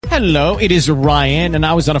Hello, it is Ryan, and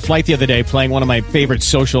I was on a flight the other day playing one of my favorite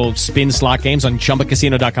social spin slot games on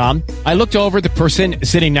ChumbaCasino.com. I looked over at the person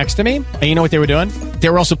sitting next to me, and you know what they were doing? They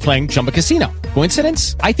were also playing Chumba Casino.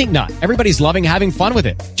 Coincidence? I think not. Everybody's loving having fun with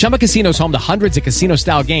it. Chumba Casino is home to hundreds of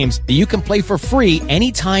casino-style games that you can play for free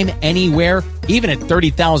anytime, anywhere, even at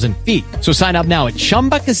 30,000 feet. So sign up now at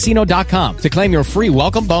ChumbaCasino.com to claim your free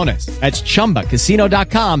welcome bonus. That's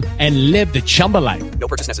ChumbaCasino.com and live the Chumba life. No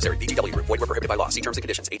purchase necessary. VGW. Void where prohibited by law. See terms and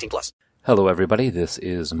conditions. 18+. Hello, everybody. This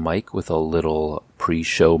is Mike with a little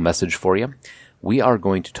pre-show message for you. We are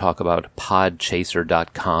going to talk about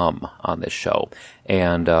podchaser.com on this show.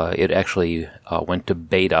 And it actually went to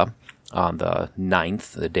beta on the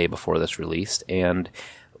 9th, the day before this released. And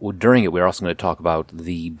during it, we're also going to talk about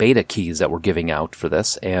the beta keys that we're giving out for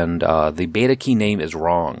this. And the beta key name is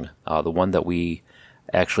wrong. The one that we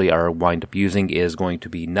actually are wind up using is going to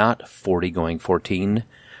be not 40 going 14,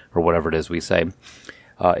 or whatever it is we say.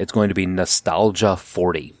 It's going to be Nostalgia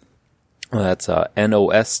 40. That's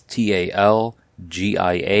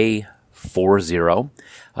NOSTALGIA 40.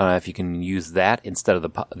 If you can use that instead of the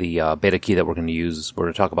beta key that we're going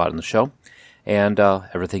to talk about in the show, and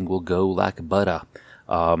everything will go like butter.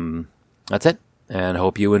 That's it, and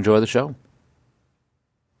hope you enjoy the show.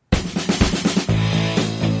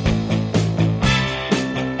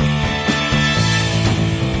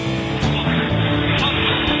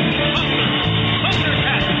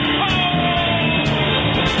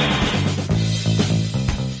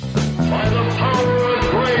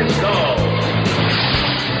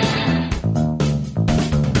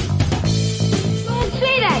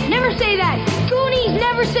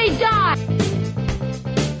 Say die!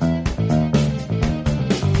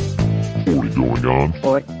 40 going on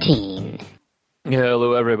 14.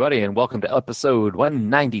 Hello, everybody, and welcome to episode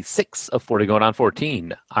 196 of 40 going on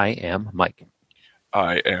 14. I am Mike.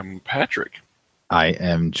 I am Patrick. I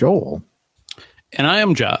am Joel. And I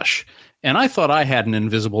am Josh. And I thought I had an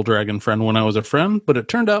invisible dragon friend when I was a friend, but it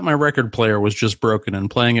turned out my record player was just broken and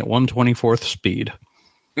playing at 1/24th speed.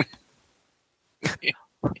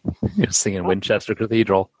 You're singing Winchester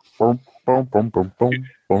Cathedral. Boom, boom, boom, boom, boom,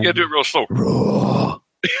 boom. Yeah, do it real slow.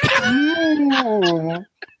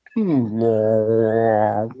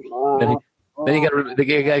 Then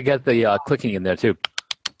you got the clicking in there too.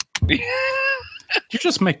 Did you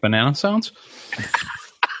just make banana sounds?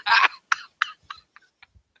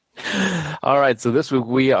 All right, so this week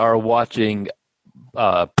we are watching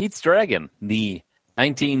Pete's Dragon, the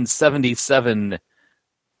 1977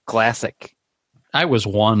 classic. I was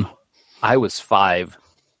 1. I was 5.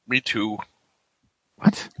 Me too.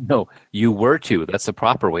 What? No, you were 2. That's the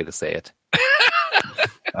proper way to say it.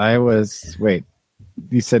 I was. Wait.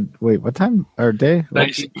 You said. Wait. What time or day?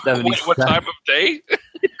 Nice. What time of day?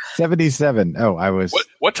 77. Oh, I was.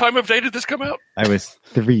 What time of day did this come out? I was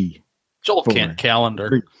 3. Joel 4. can't calendar.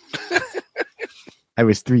 3. I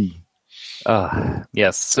was 3.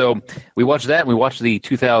 Yes. So we watched that, and we watched the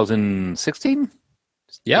 2016.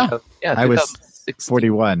 Yeah. Yeah. I was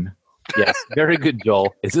 41. Yes. Very good,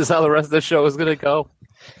 Joel. Is this how the rest of the show is going to go?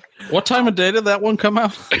 What time of day did that one come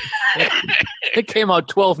out? It came out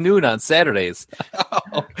 12 noon on Saturdays.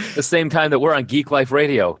 Oh. The same time that we're on Geek Life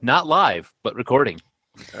Radio. Not live, but recording.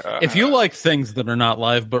 If you like things that are not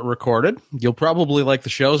live but recorded, you'll probably like the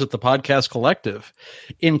shows at the Podcast Collective,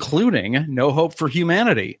 including No Hope for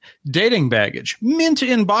Humanity, Dating Baggage, Mint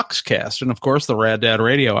in Boxcast, and of course the Rad Dad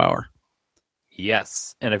Radio Hour.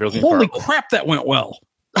 Yes. And if you're looking Holy crap, that went well.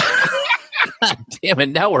 Damn it,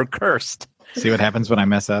 now we're cursed. See what happens when I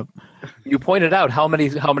mess up? You pointed out how many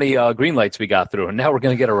green lights we got through, and now we're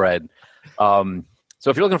going to get a red. So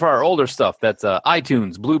if you're looking for our older stuff, that's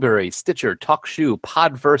iTunes, Blueberry, Stitcher, TalkShoe,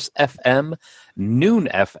 Podverse FM,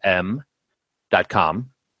 NoonFM.com.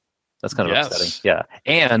 That's kind of upsetting. Yeah.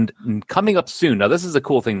 And coming up soon, now this is a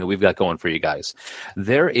cool thing that we've got going for you guys.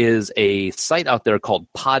 There is a site out there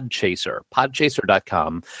called Podchaser,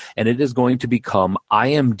 podchaser.com, and it is going to become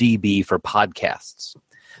IMDb for podcasts.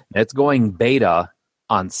 It's going beta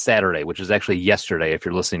on Saturday, which is actually yesterday if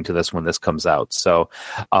you're listening to this when this comes out. So,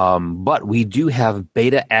 but we do have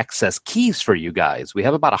beta access keys for you guys. We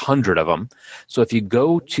have about 100 of them. So if you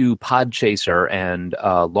go to Podchaser and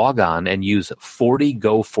log on and use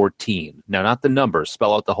 40go14, now not the number,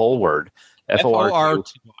 spell out the whole word.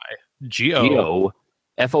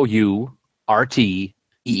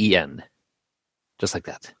 FORTYGOFOURTEEN. Just like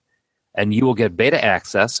that. And you will get beta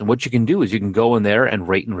access. And what you can do is you can go in there and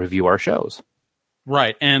rate and review our shows.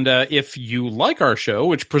 Right. And if you like our show,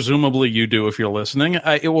 which presumably you do if you're listening,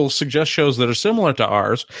 it will suggest shows that are similar to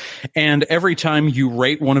ours. And every time you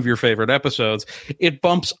rate one of your favorite episodes, it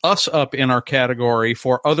bumps us up in our category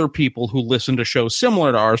for other people who listen to shows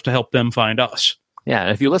similar to ours to help them find us. Yeah,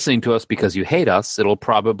 and if you're listening to us because you hate us, it'll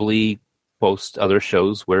probably post other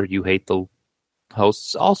shows where you hate the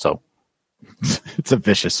hosts also. It's a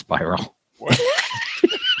vicious spiral.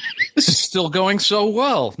 This is still going so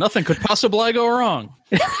well. Nothing could possibly go wrong.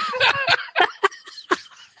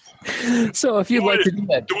 So if you'd like to do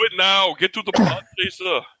that, do it now. Get to the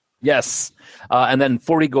Podchaser. yes. And then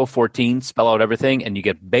 40Go14, spell out everything, and you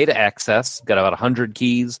get beta access. Got about 100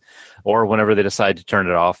 keys, or whenever they decide to turn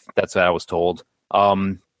it off. That's what I was told.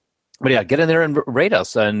 But yeah, get in there and rate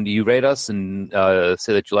us. And you rate us and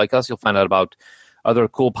say that you like us. You'll find out about other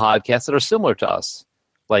cool podcasts that are similar to us.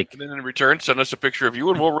 Like, And then in return, send us a picture of you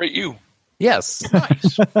and we'll rate you. yes.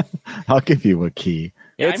 Nice. I'll give you a key.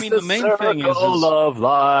 It's the main thing is of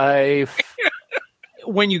life.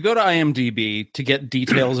 when you go to IMDb to get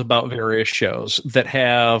details about various shows that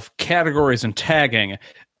have categories and tagging,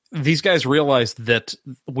 these guys realized that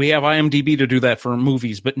we have IMDb to do that for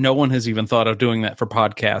movies, but no one has even thought of doing that for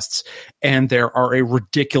podcasts. And there are a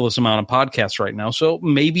ridiculous amount of podcasts right now. So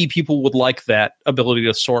maybe people would like that ability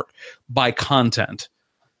to sort by content.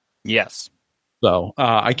 Yes. So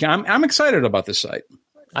I'm excited about this site.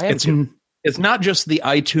 I am too. It's not just the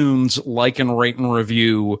iTunes like and rate and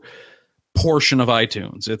review portion of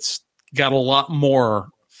iTunes. It's got a lot more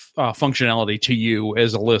functionality to you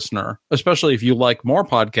as a listener, especially if you like more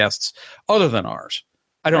podcasts other than ours.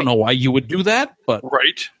 I don't know why you would do that, but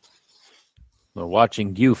Right. We're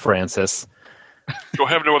watching you, Francis. You'll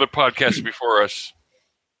have no other podcasts before us.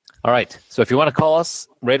 All right. So if you want to call us,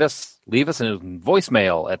 rate us, leave us a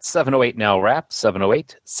voicemail at 708-NOW-RAP,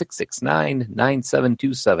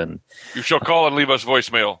 708-669-9727. You shall call and leave us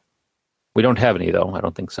voicemail. We don't have any, though. I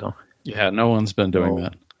don't think so. yeah, no one's been doing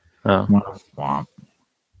that. Oh. Womp.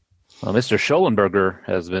 Well, Mr. Schollenberger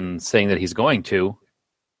has been saying that he's going to.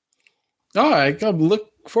 Oh, I look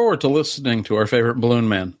forward to listening to our favorite balloon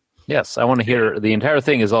man. Yes, I want to hear. The entire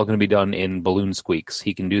thing is all going to be done in balloon squeaks.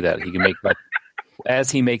 He can do that. He can make that.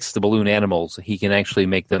 As he makes the balloon animals, he can actually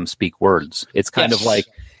make them speak words. It's kind of like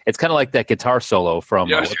that guitar solo from.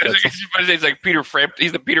 Yeah, he's like Peter Frampton.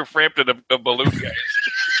 He's the Peter Frampton of balloon guys.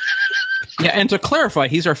 Yeah, and to clarify,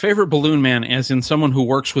 he's our favorite balloon man, as in someone who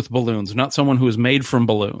works with balloons, not someone who is made from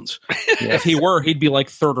balloons. If he were, he'd be like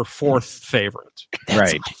third or fourth favorite.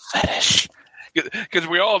 Right. fetish. Because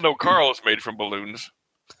we all know Carl is made from balloons.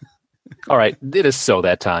 All right, it is so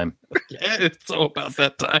that time. Yeah, it's so about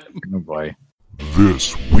that time. Oh boy.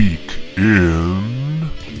 This week in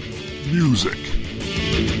music,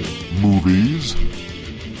 movies,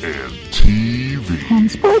 and TV.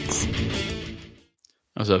 Sports.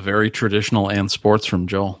 That was a very traditional and sports from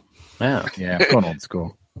Joel. Yeah. Yeah, going old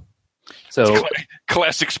school. So,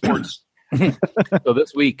 Classic sports. so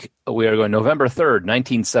this week we are going November 3rd,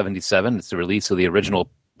 1977. It's the release of the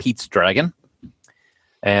original Pete's Dragon.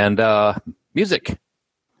 And music.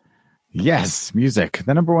 Yes, music.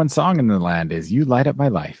 The number one song in the land is You Light Up My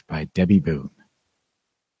Life by Debbie Boone.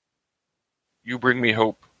 You bring me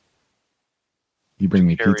hope. You bring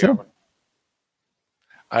me Carry pizza? on.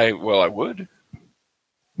 I would.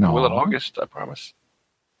 No. I will in August, I promise.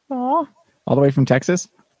 Aw. All the way from Texas?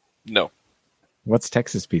 No. What's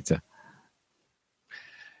Texas pizza?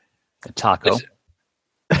 A taco.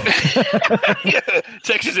 Yeah,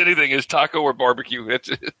 Texas anything is taco or barbecue. That's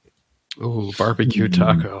it. Ooh, barbecue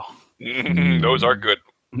taco. Those are good.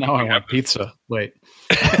 Now I want pizza. Wait.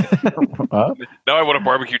 What? Now I want a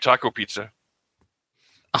barbecue taco pizza.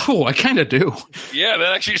 Oh, I kind of do. Yeah,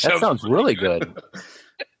 that actually sounds really good.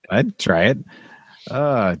 I'd try it.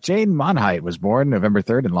 Jane Monheit was born November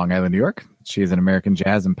 3rd in Long Island, New York. She is an American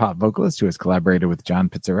jazz and pop vocalist who has collaborated with John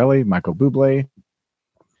Pizzarelli, Michael Bublé,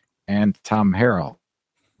 and Tom Harrell,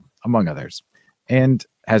 among others, and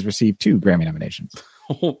has received 2 Grammy nominations.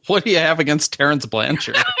 What do you have against Terrence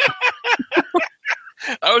Blanchard?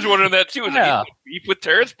 I was wondering that too. Yeah. Beef with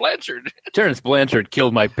Terrence Blanchard. Terrence Blanchard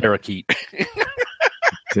killed my parakeet.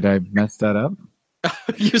 Did I mess that up?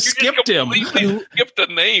 You skipped him. You skipped the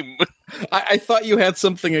name. I thought you had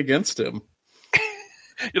something against him.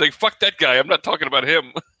 You're like, fuck that guy. I'm not talking about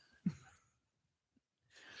him.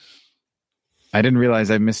 I didn't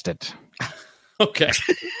realize I missed it. Okay.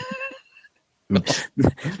 Oops.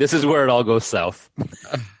 This is where it all goes south.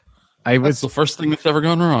 That's the first thing that's ever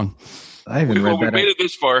gone wrong. I even We read that. made it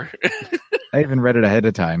this far. I even read it ahead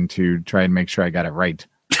of time to try and make sure I got it right.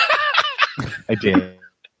 I did.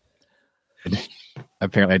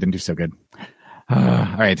 Apparently, I didn't do so good. All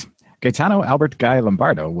right. Gaetano Albert Guy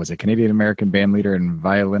Lombardo was a Canadian-American bandleader and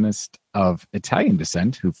violinist of Italian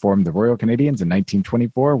descent who formed the Royal Canadians in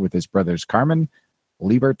 1924 with his brothers Carmen,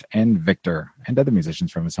 Liebert, and Victor, and other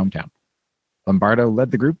musicians from his hometown. Lombardo led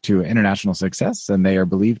the group to international success, and they are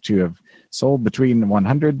believed to have sold between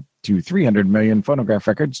 100 to 300 million phonograph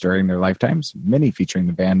records during their lifetimes, many featuring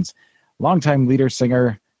the band's longtime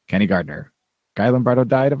leader-singer, Kenny Gardner. Guy Lombardo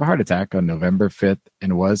died of a heart attack on November 5th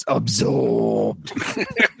and was absorbed.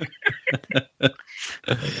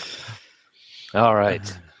 All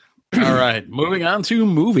right. All right. Moving on to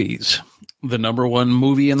movies. The number one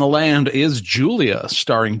movie in the land is Julia,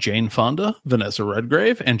 starring Jane Fonda, Vanessa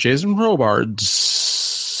Redgrave, and Jason Robards.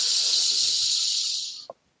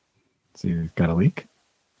 So you got a leak?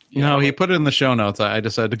 No, he put it in the show notes. I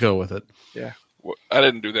decided to go with it. Yeah. Well, I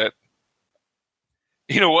didn't do that.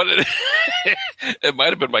 You know what? It might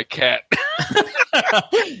have been my cat.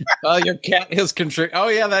 Your cat has contributed. Oh,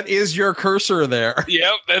 yeah, that is your cursor there.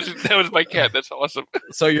 Yep, that was my cat. That's awesome.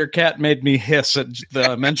 So your cat made me hiss at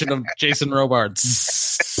the mention of Jason Robards.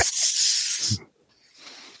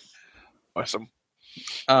 Awesome.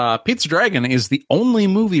 Pete's Dragon is the only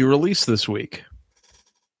movie released this week.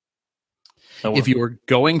 If you were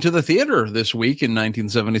going to the theater this week in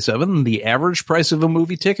 1977, the average price of a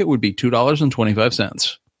movie ticket would be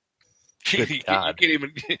 $2.25. You can't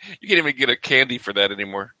even get a candy for that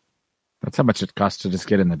anymore. That's how much it costs to just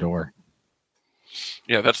get in the door.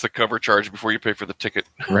 Yeah, that's the cover charge before you pay for the ticket.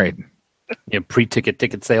 Right. Yeah,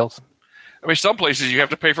 pre-ticket sales. I mean, some places you have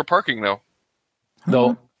to pay for parking though.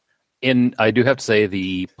 Though, I do have to say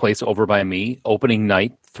the place over by me, opening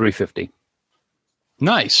night, $3.50.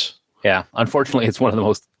 Nice. Yeah, unfortunately, it's one of the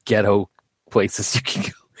most ghetto places you can go.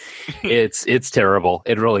 It's terrible.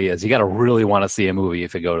 It really is. You got to really want to see a movie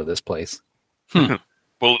if you go to this place.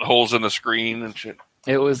 Bullet holes in the screen and shit.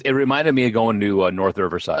 It reminded me of going to North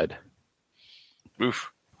Riverside.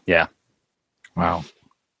 Oof. Yeah. Wow.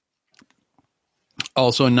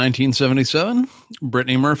 Also in 1977,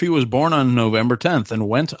 Brittany Murphy was born on November 10th and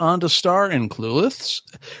went on to star in Clueless.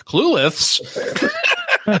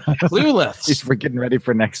 We're getting ready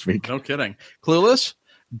for next week. No kidding. Clueless,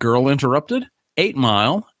 Girl Interrupted, 8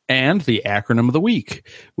 Mile, and the acronym of the week,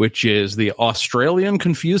 which is the Australian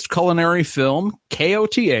Confused Culinary Film,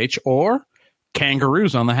 KOTH, or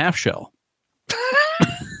Kangaroos on the Half Shell.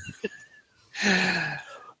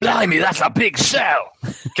 Blimey, that's a big shell.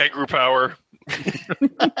 Kangaroo power.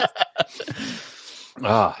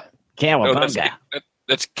 Cowabunga.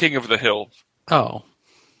 That's King of the Hill. Oh.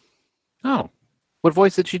 What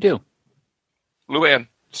voice did she do? Luann.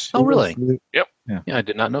 Oh, really? Yep. Yeah, I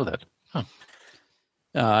did not know that. Huh.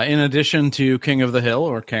 In addition to King of the Hill,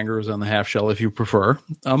 or Kangaroos on the Half Shell, if you prefer,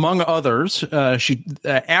 among others,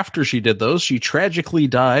 after she did those, she tragically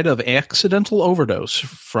died of accidental overdose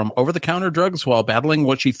from over-the-counter drugs while battling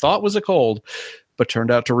what she thought was a cold, but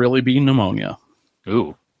turned out to really be pneumonia.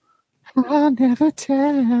 Ooh. I'll never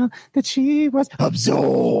tell that she was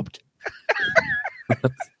absorbed.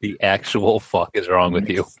 The actual fuck is wrong with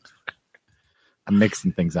you? I'm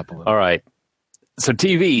mixing things up a little. All right. So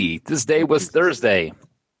TV, this day was Thursday.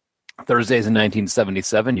 Thursdays in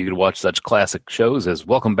 1977, you could watch such classic shows as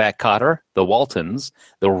Welcome Back, Kotter, The Waltons,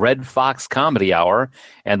 The Red Fox Comedy Hour,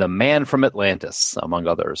 and The Man from Atlantis, among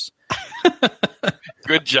others.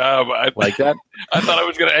 Good job. Like that? I thought I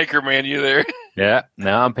was going to Anchorman you there. Yeah,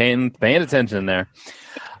 now I'm paying attention there.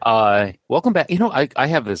 Welcome Back. You know, I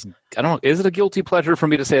have this, I don't know, is it a guilty pleasure for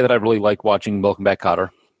me to say that I really like watching Welcome Back, Kotter?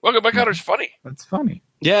 Welcome Back, Kotter's funny. That's funny.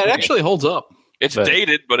 Yeah, it actually holds up. It's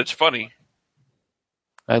dated, but it's funny.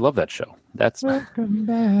 I love that show. That's Welcome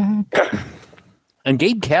back. And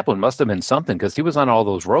Gabe Kaplan must have been something because he was on all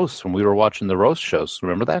those roasts when we were watching the roast shows.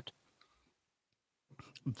 Remember that?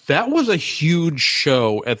 That was a huge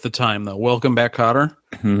show at the time, though. Welcome Back, Kotter.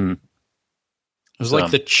 Mm-hmm. It was like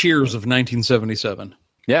the Cheers of 1977.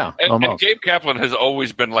 Yeah, and Gabe Kaplan has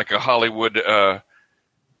always been like a Hollywood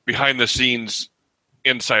behind-the-scenes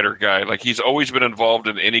insider guy. Like, he's always been involved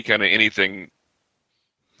in any kind of anything.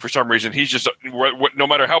 For some reason, he's just, no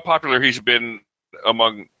matter how popular he's been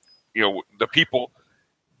among, the people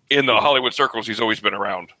in the Hollywood circles, he's always been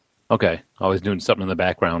around. Okay, always doing something in the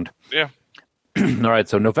background. Yeah. All right,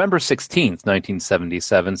 so November 16th,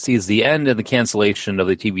 1977, sees the end and the cancellation of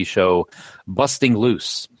the TV show Busting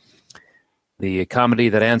Loose, the comedy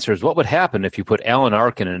that answers what would happen if you put Alan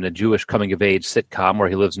Arkin in a Jewish coming-of-age sitcom where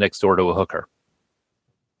he lives next door to a hooker.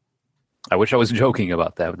 I wish I was joking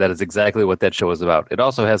about that, but that is exactly what that show is about. It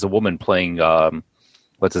also has a woman playing,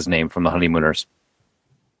 what's his name from The Honeymooners?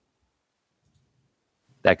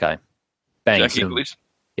 That guy. Bang. Jackie Gleason?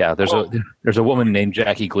 Yeah, there's a woman named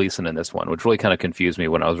Jackie Gleason in this one, which really kind of confused me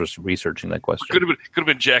when I was researching that question. Could have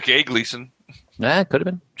been Jack A. Gleason. Could have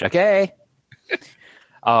been Jack A.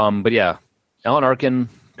 But yeah, Alan Arkin,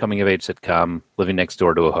 coming of age sitcom, living next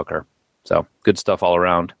door to a hooker. So good stuff all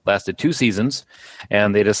around. Lasted 2 seasons,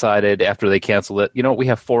 and they decided after they canceled it, we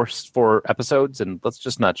have four episodes, and let's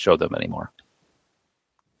just not show them anymore.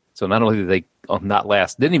 So not only did they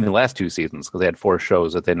didn't even last 2 seasons because they had 4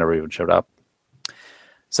 shows that they never even showed up.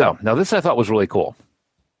 So now this I thought was really cool.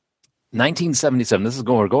 1977.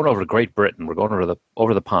 We're going over to Great Britain. We're going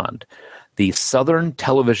over the pond. The Southern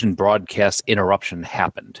Television Broadcast Interruption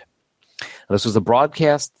happened. Now, this was a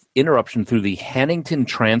broadcast interruption through the Hannington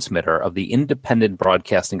transmitter of the Independent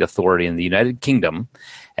Broadcasting Authority in the United Kingdom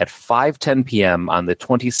at 5:10 p.m. on the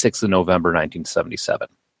 26th of November, 1977.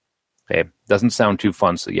 Okay, doesn't sound too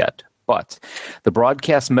fun yet, but the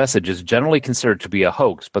broadcast message is generally considered to be a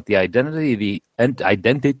hoax, but the identity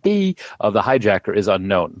of the hijacker is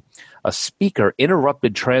unknown. A speaker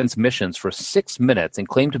interrupted transmissions for 6 minutes and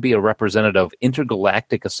claimed to be a representative of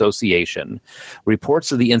Intergalactic Association.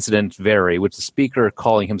 Reports of the incident vary, with the speaker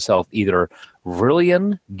calling himself either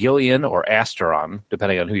Rillian, Gillian, or Asteron,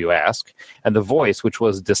 depending on who you ask, and the voice, which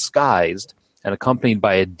was disguised and accompanied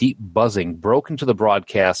by a deep buzzing, broke into the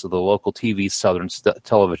broadcast of the local TV Southern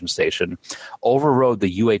television station, overrode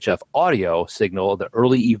the UHF audio signal of the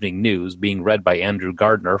early evening news being read by Andrew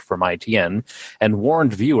Gardner from ITN, and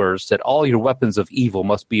warned viewers that all your weapons of evil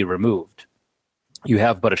must be removed. You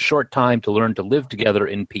have but a short time to learn to live together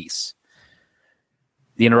in peace.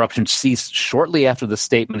 The interruption ceased shortly after the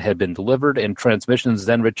statement had been delivered, and transmissions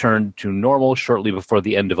then returned to normal shortly before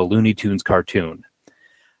the end of a Looney Tunes cartoon.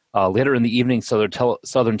 Later in the evening,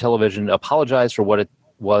 Southern Television apologized for what it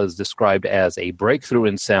was described as a breakthrough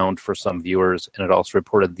in sound for some viewers, and it also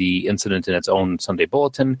reported the incident in its own Sunday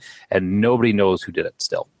bulletin, and nobody knows who did it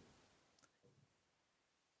still.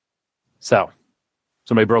 So,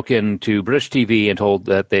 somebody broke into British TV and told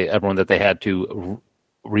everyone that they had to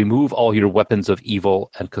remove all your weapons of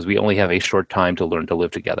evil, and because we only have a short time to learn to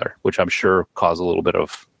live together, which I'm sure caused a little bit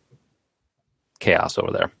of chaos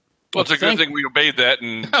over there. Well, it's a good thing we obeyed that.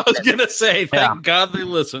 And I was going to say, thank God they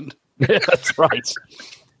listened. That's right.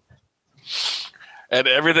 And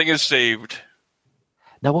everything is saved.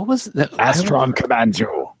 Now, what was that? Astron commands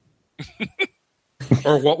you.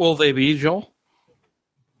 Or what will they be, Joel?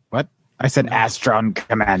 What? I said Astron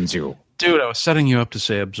commands you. Dude, I was setting you up to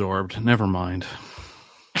say absorbed. Never mind.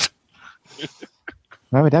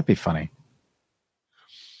 Why would that be funny?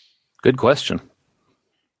 Good question.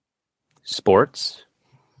 Sports?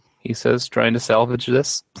 He says, trying to salvage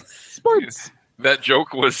this. Sports. That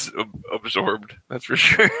joke was absorbed. That's for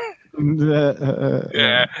sure.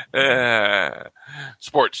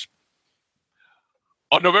 Sports.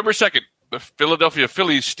 On November 2nd, the Philadelphia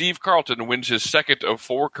Phillies' Steve Carlton wins his second of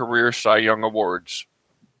 4 career Cy Young Awards.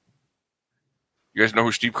 You guys know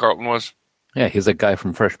who Steve Carlton was? Yeah, he's that guy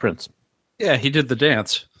from Fresh Prince. Yeah, he did the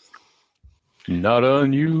dance. Not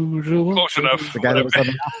unusual. Close enough. The guy that was on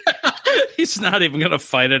the He's not even going to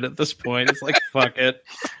fight it at this point. It's like, fuck it.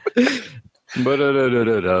 And on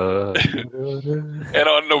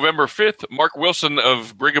November 5th, Mark Wilson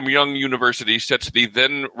of Brigham Young University sets the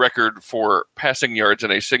then record for passing yards in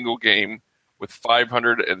a single game with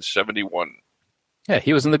 571. Yeah,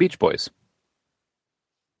 he was in the Beach Boys.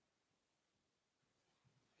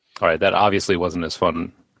 All right, that obviously wasn't as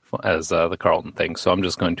fun as the Carlton thing, so I'm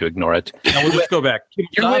just going to ignore it. Now we'll just go back.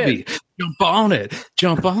 Bobby, jump on it.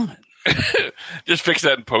 Jump on it. Just fix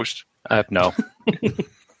that in post. No.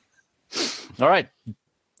 All right.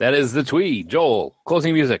 That is the Twee. Joel,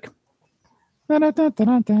 closing music. That's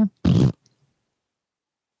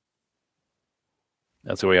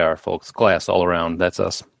who we are, folks. Class all around. That's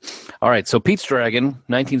us. All right. So Pete's Dragon,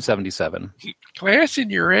 1977. Class in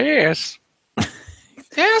your ass.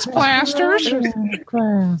 Ass blasters.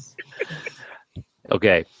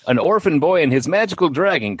 Okay. An orphan boy and his magical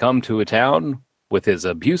dragon come to a town with his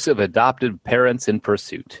abusive adopted parents in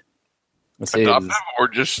pursuit. Adoptive or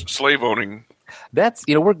just slave owning? That's,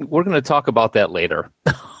 we're going to talk about that later.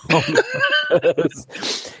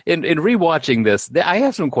 In rewatching this, I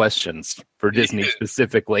have some questions for Disney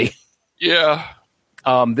specifically. Yeah.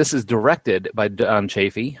 This is directed by Don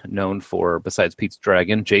Chaffee, known for, besides Pete's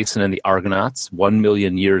Dragon, Jason and the Argonauts, 1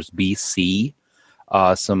 Million Years BC,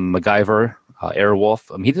 some MacGyver,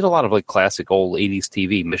 Airwolf. He did a lot of classic old 80s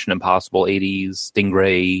TV, Mission Impossible 80s,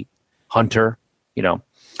 Stingray, Hunter,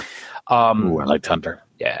 Ooh, I liked Hunter.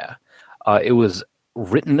 Yeah. It was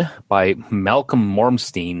written by Malcolm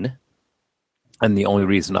Mormstein, and the only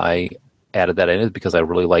reason I added that in is because I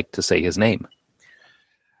really like to say his name.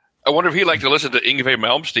 I wonder if he liked to listen to Yngwie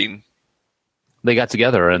Malmsteen. They got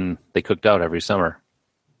together and they cooked out every summer.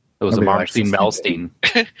 It was Nobody a likes Malmsteen.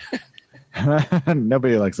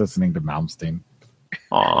 Nobody likes listening to Malmsteen.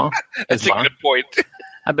 Aw. That's a good point.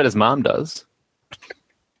 I bet his mom does.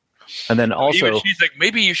 And then also... Even she's like,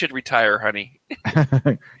 maybe you should retire, honey.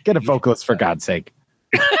 Get a vocalist, for God's sake.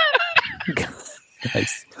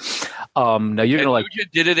 Nice. Now you're going to like... You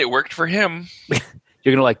did it. It worked for him.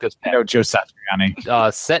 You're going to like this. No, Joe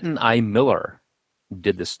Satriani. Seton I. Miller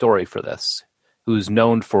did the story for this, who's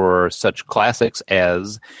known for such classics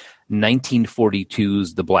as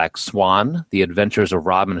 1942's The Black Swan, The Adventures of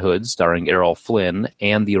Robin Hood, starring Errol Flynn,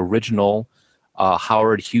 and the original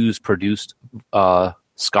Howard Hughes produced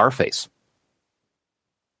Scarface.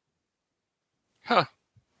 Huh.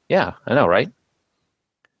 Yeah, I know, right?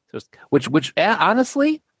 Which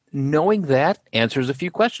honestly, knowing that answers a few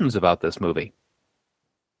questions about this movie.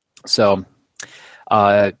 So,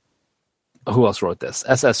 who else wrote this?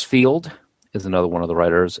 S.S. Field is another one of the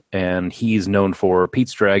writers, and he's known for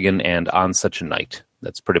Pete's Dragon and On Such a Night.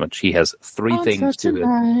 That's pretty much, he has three things to it.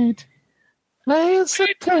 Night.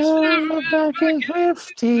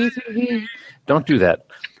 Don't do that.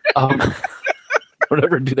 Don't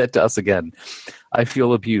ever do that to us again. I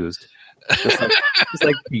feel abused. Just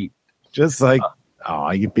like Pete. Just like,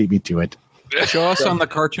 you beat me to it. Show us on the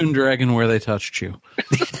cartoon dragon where they touched you.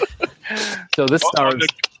 So this stars...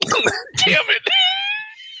 Damn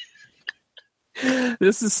it.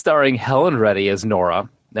 This is starring Helen Reddy as Nora.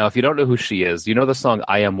 Now, if you don't know who she is, you know the song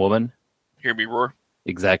I Am Woman? Hear me roar.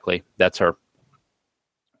 Exactly. That's her.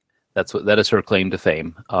 That is her claim to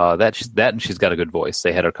fame. And she's got a good voice.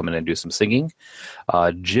 They had her come in and do some singing.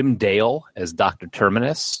 Jim Dale as Dr.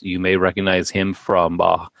 Terminus. You may recognize him from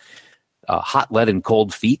Hot Lead and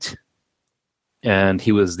Cold Feet. And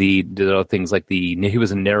he was did things like he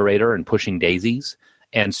was a narrator in Pushing Daisies.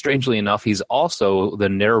 And strangely enough, he's also the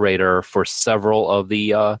narrator for several of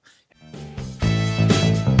the all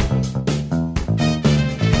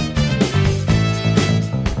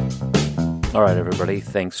right, everybody.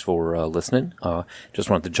 Thanks for listening. Just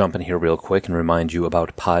wanted to jump in here real quick and remind you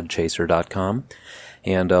about podchaser.com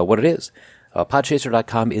and what it is.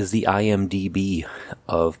 Podchaser.com is the IMDb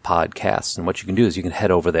of podcasts. And what you can do is you can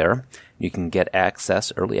head over there. You can get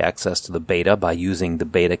early access to the beta by using the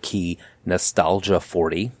beta key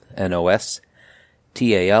Nostalgia40,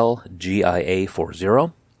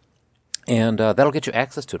 NOSTALGIA40. And that'll get you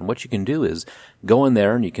access to it. And what you can do is go in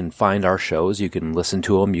there and you can find our shows. You can listen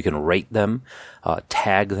to them. You can rate them,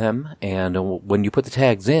 tag them. And when you put the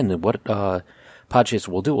tags in, what Podchaser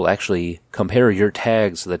will do will actually compare your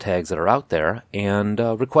tags to the tags that are out there and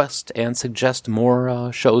request and suggest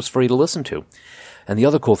more shows for you to listen to. And the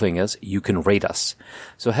other cool thing is you can rate us.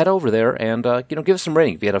 So head over there and give us some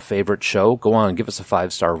rating. If you had a favorite show, go on and give us a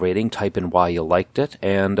 5-star rating. Type in why you liked it,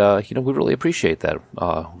 and we really appreciate that.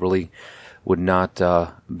 Really would not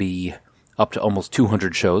be up to almost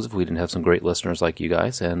 200 shows if we didn't have some great listeners like you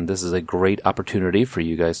guys. And this is a great opportunity for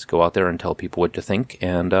you guys to go out there and tell people what you think.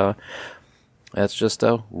 And that's just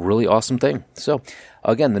a really awesome thing. So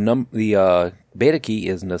again, the beta key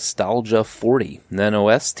is Nostalgia40,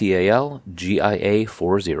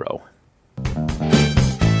 NOSTALGIA40.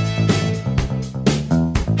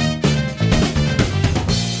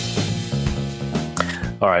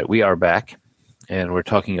 All right, we are back, and we're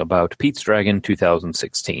talking about Pete's Dragon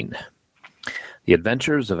 2016. The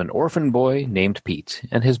adventures of an orphan boy named Pete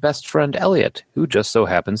and his best friend Elliot, who just so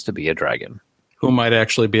happens to be a dragon. Who might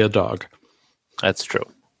actually be a dog. That's true.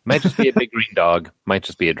 Might just be a big green dog. Might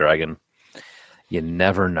just be a dragon. You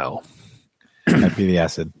never know. Might be the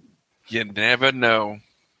acid. You never know.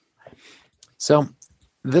 So,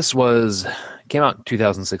 this came out in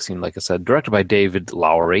 2016, like I said, directed by David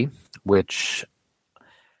Lowery, which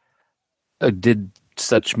did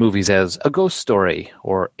such movies as A Ghost Story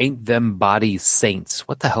or Ain't Them Bodies Saints.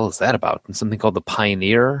 What the hell is that about? And something called The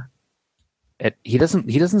Pioneer. He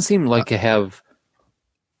doesn't seem like to have.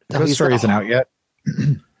 Ghost Story isn't out yet.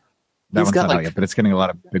 That one's not out yet, but it's getting a lot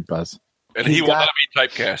of big buzz. And he will not be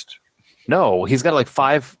typecast. No, he's got like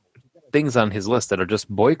 5 things on his list that are just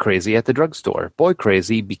boy crazy at the drugstore. Boy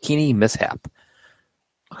crazy, bikini mishap.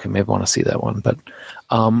 Okay, maybe I want to see that one. But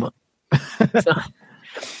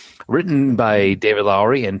written by David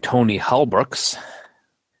Lowery and Tony Halbrooks,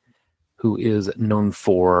 who is known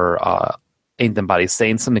for Ain't Them Bodies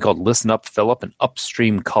Saints, something called Listen Up, Philip, and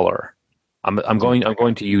Upstream Color. I'm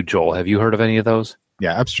going to you, Joel. Have you heard of any of those?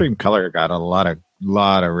 Yeah, Upstream Color got a lot of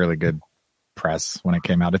really good press when it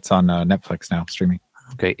came out. It's on Netflix now, streaming.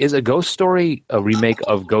 Okay, is A Ghost Story a remake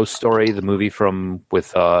of Ghost Story, the movie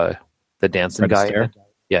with the dancing Fred guy? Astaire?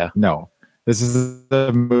 Yeah. No, This is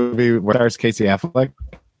the movie where stars Casey Affleck,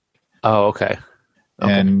 Oh, okay.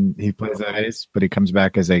 and he plays eyes, but he comes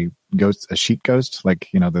back as a ghost, a sheet ghost, like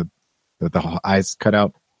the eyes cut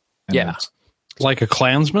out. And Yeah. Like a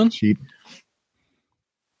Klansman? the sheet.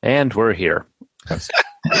 And we're here. Ghost.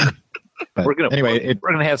 We're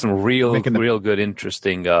gonna have some real good,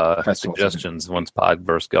 interesting Festival suggestions once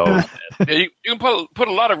Podverse goes. Yeah, you can put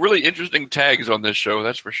a lot of really interesting tags on this show,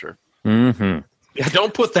 that's for sure. Mm-hmm. Yeah,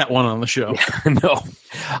 don't put that one on the show. No.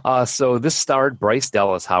 So this starred Bryce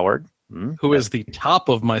Dallas Howard, Who is the top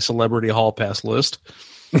of my celebrity hall pass list.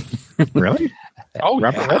 Really? Oh,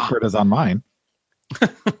 Robert Redford is on mine.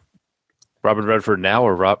 Robert Redford now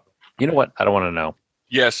or Rob? You know what? I don't want to know.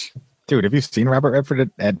 Yes. Dude, have you seen Robert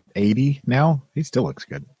Redford at 80 now? He still looks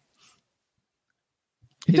good.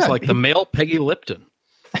 He's like the male Peggy Lipton.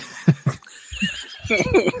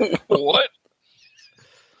 What?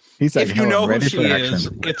 He's like, If you know who ready she for is,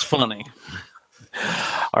 action. it's funny.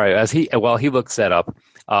 All right. While he looks that up,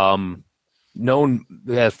 known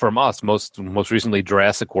as from us most recently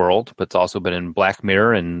Jurassic World, but it's also been in Black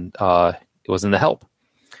Mirror and it was in The Help.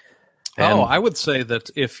 And I would say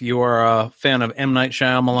that if you are a fan of M. Night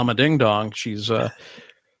Shyamalan Ding Dong, she's The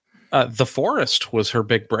Forest was her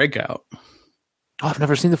big breakout. Oh, I've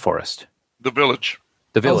never seen The Forest. The Village.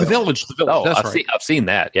 The Village. The Village. Oh, That's I've right. I've seen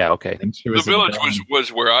that. Yeah, okay. And she The Village in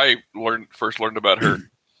was where I first learned about her.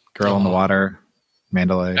 Girl in the Water,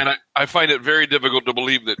 Mandalay. And I find it very difficult to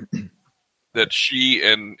believe that she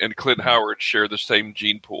and Clint Howard share the same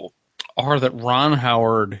gene pool. Or that Ron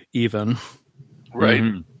Howard even. Right.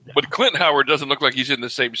 Mhm. But Clint Howard doesn't look like he's in the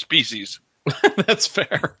same species. That's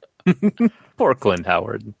fair. Poor Clint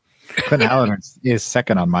Howard. Clint Howard is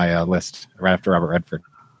second on my list, right after Robert Redford.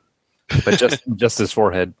 But just his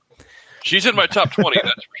forehead. She's in my top 20,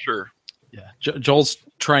 that's for sure. Yeah. Joel's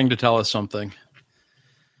trying to tell us something.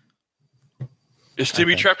 Is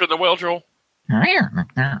Timmy trapped in the well, Joel?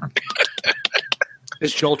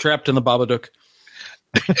 Is Joel trapped in the Babadook?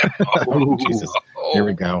 Oh, Jesus. Here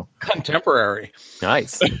we go. Contemporary.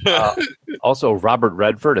 Nice. Also, Robert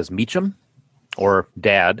Redford as Meacham, or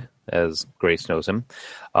Dad, as Grace knows him.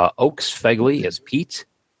 Oaks Fegley as Pete.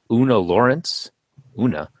 Una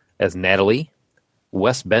as Natalie.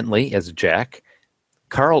 Wes Bentley as Jack.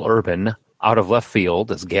 Carl Urban, out of left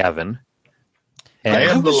field, as Gavin.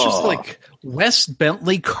 I was just like, Wes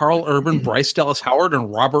Bentley, Carl Urban, Bryce Dallas Howard,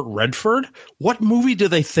 and Robert Redford? What movie do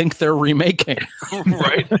they think they're remaking?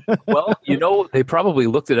 Right. Well, they probably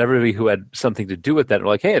looked at everybody who had something to do with that and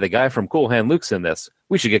were like, hey, the guy from Cool Hand Luke's in this.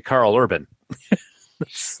 We should get Carl Urban.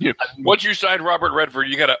 Yeah. Once you sign Robert Redford,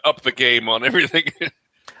 you got to up the game on everything.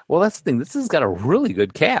 Well, that's the thing. This has got a really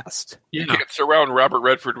good cast. You can't surround Robert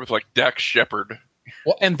Redford with like Dax Shepard.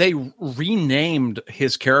 Well, and they renamed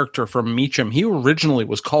his character from Meacham. He originally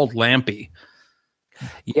was called Lampy.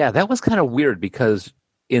 Yeah, that was kind of weird because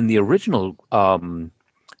in the original,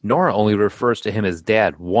 Nora only refers to him as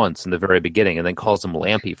Dad once in the very beginning and then calls him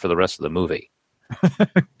Lampy for the rest of the movie.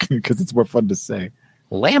 Because it's more fun to say.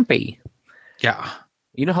 Lampy. Yeah.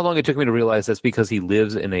 You know how long it took me to realize that's because he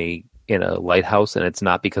lives in a lighthouse and it's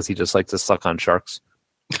not because he just likes to suck on sharks?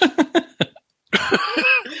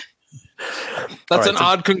 That's an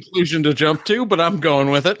odd conclusion to jump to, but I'm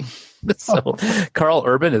going with it. So, Carl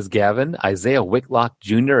Urban as Gavin, Isaiah Whitlock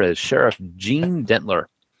Jr. as Sheriff Gene Dentler.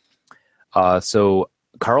 So,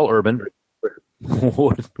 Carl Urban.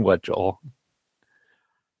 What, Joel?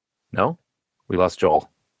 No? We lost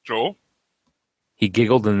Joel. Joel? He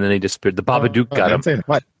giggled and then he disappeared. The Babadook got him.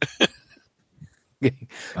 What?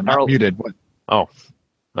 I'm not muted. What? Oh,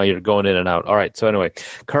 you're going in and out. All right. So, anyway,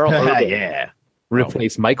 Carl Urban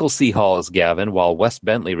replaced Michael C. Hall as Gavin, while Wes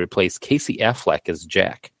Bentley replaced Casey Affleck as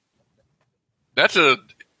Jack. That's a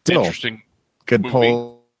interesting good movie.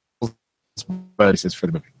 poll, but it's just for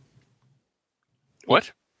the movie.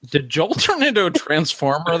 What? Did Joel turn into a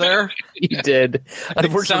transformer there? He did.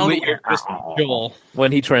 Unfortunately, Like just Joel.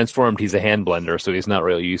 when he transformed, he's a hand blender, so he's not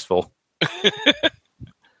really useful.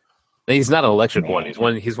 He's not an electric one.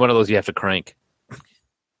 He's one of those you have to crank.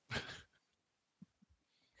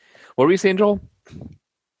 What were you saying, Joel?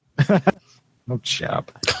 No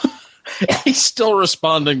chap. He's still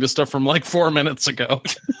responding to stuff from like 4 minutes ago.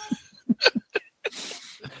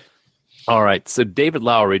 All right. So David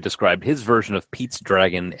Lowery described his version of Pete's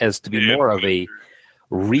Dragon as to be more of a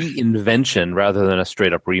reinvention rather than a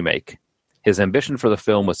straight-up remake. His ambition for the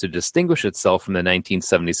film was to distinguish itself from the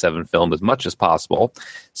 1977 film as much as possible,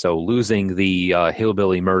 so losing the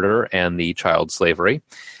hillbilly murder and the child slavery.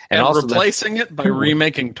 And also replacing it by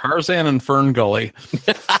remaking Tarzan and Fern Gully.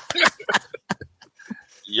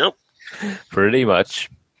 Yep. Pretty much.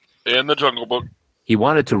 And the Jungle Book. He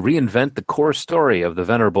wanted to reinvent the core story of the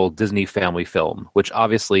venerable Disney family film, which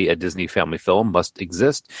obviously a Disney family film must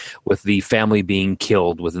exist, with the family being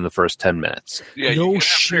killed within the first 10 minutes. Yeah, No you can't have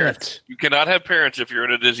shit. parents. You cannot have parents if you're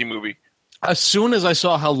in a Disney movie. As soon as I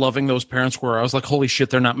saw how loving those parents were, I was like, holy shit,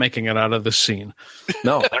 they're not making it out of this scene.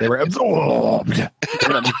 No, They were absorbed.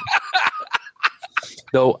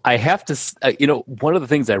 Though I have to, one of the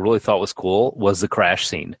things I really thought was cool was the crash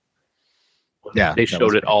scene. Yeah, They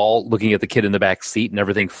showed it all, looking at the kid in the back seat and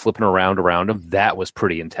everything flipping around him. That was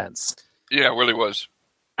pretty intense. Yeah, it really was.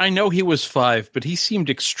 I know he was 5, but he seemed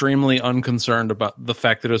extremely unconcerned about the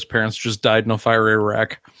fact that his parents just died in a fiery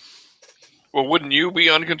wreck. Well, wouldn't you be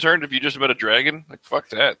unconcerned if you just met a dragon? Like, fuck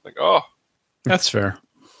that. Like, oh, That's fair.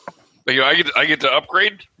 like, I get to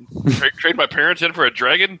upgrade, trade my parents in for a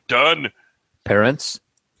dragon. Done. Parents,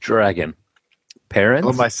 dragon. Parents,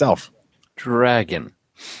 Oh, myself. dragon.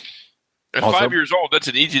 At Also- 5 years old, that's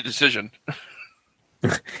an easy decision.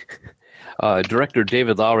 Director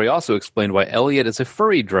David Lowery also explained why Elliot is a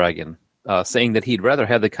furry dragon, saying that he'd rather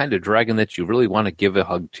have the kind of dragon that you really want to give a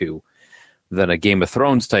hug to than a Game of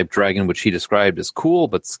Thrones type dragon, which he described as cool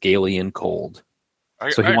but scaly and cold.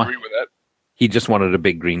 I So he agree with that. He just wanted a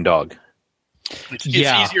big green dog. It's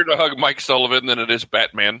Yeah. easier to hug Mike Sullivan than it is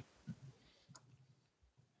Batman.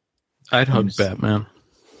 I'd hug Batman.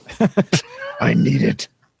 I need it.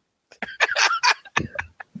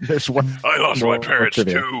 There's one. I lost my more parents to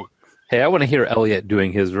do. too. Hey, I want to hear Elliot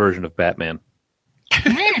doing his version of Batman.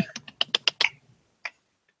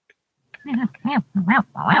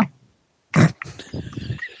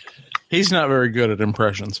 He's not very good at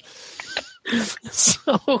impressions.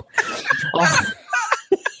 So,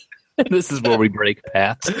 this is where we break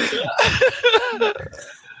paths.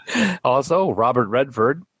 Also, Robert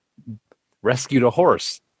Redford rescued a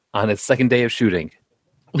horse on its second day of shooting.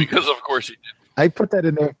 Because of course he did. I put that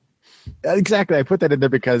in there. Exactly. I put that in there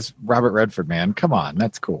because Robert Redford, man. Come on.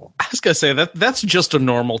 That's cool. I was going to say that's just a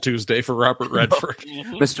normal Tuesday for Robert Redford.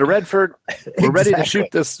 Mr. Redford, we're ready to Exactly.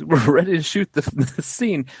 shoot this. We're ready to shoot the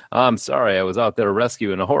scene. I'm sorry, I was out there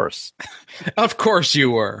rescuing a horse. Of course you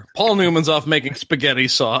were. Paul Newman's off making spaghetti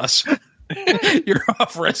sauce. You're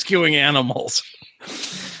off rescuing animals.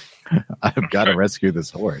 I've got to rescue this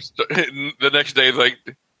horse. So, the next day, like,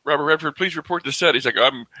 Robert Redford, please report to set. He's like,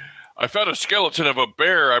 I found a skeleton of a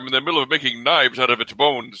bear. I'm in the middle of making knives out of its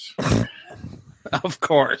bones. Of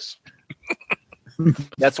course.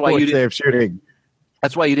 That's why you Fourth day didn't. of shooting.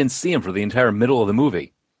 That's why you didn't see him for the entire middle of the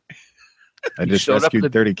movie. I just showed up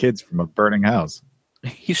rescued 30 kids from a burning house.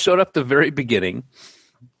 He showed up at the very beginning,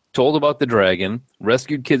 told about the dragon,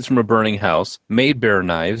 rescued kids from a burning house, made bear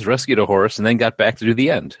knives, rescued a horse, and then got back to do the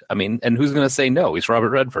end. I mean, and who's going to say no? He's Robert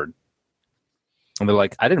Redford. And they're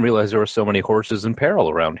like, I didn't realize there were so many horses in peril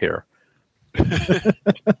around here.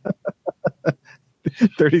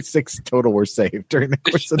 36 total were saved during the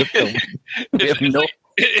course of the film.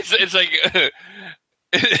 It's like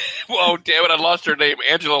whoa, damn it, I lost her name.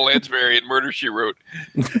 Angela Lansbury in Murder, She Wrote.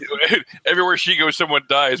 Everywhere she goes, someone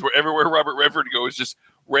dies. Everywhere Robert Redford goes, just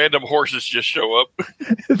random horses just show up.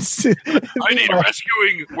 I need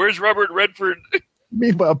rescuing. Where's Robert Redford?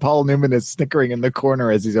 Meanwhile, Paul Newman is snickering in the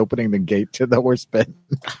corner as he's opening the gate to the horse pen.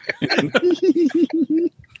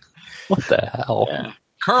 What the hell? Yeah.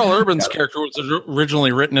 Carl Urban's character was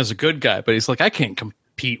originally written as a good guy, but he's like, I can't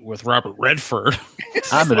compete with Robert Redford.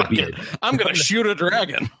 I'm going to be it. I'm going to shoot a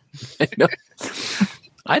dragon.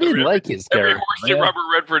 I didn't like his Every character. horse that Robert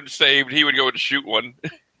Redford saved, he would go and shoot one.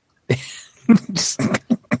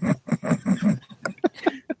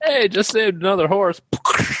 Hey, just saved another horse.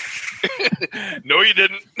 No, you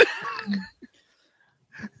didn't.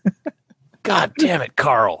 God damn it,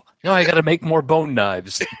 Carl. Now I got to make more bone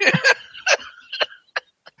knives.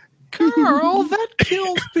 Carl, that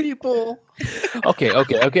kills people. Okay.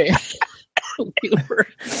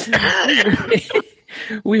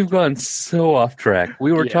 We've gone so off track.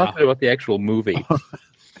 We were talking about the actual movie.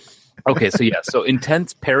 Okay, so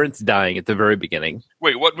intense parents dying at the very beginning.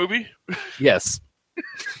 Wait, what movie? Yes.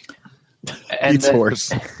 Pete's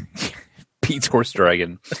horse. Pete's horse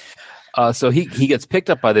dragon. So he gets picked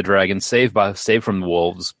up by the dragon, saved from the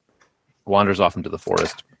wolves, wanders off into the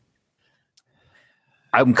forest.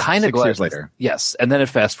 I'm kind of 6 glad. years later. Yes, and then it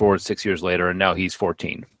fast forwards 6 years later, and now he's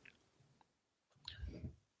 14.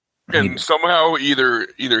 And somehow either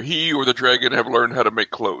he or the dragon have learned how to make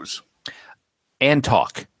clothes. And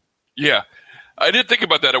talk. Yeah. I did think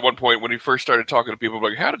about that at one point when he first started talking to people.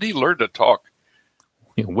 Like, how did he learn to talk?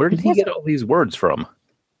 Where did he get all these words from?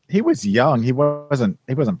 He was young. He wasn't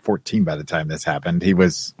 14 by the time this happened. He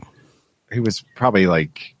was probably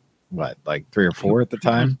like 3 or 4 at the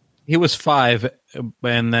time. He was 5,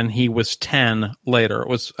 and then he was 10 later. It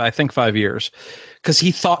was, I think, 5 years, because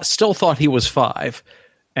he still thought he was 5,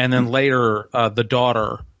 and then later the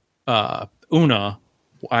daughter Una,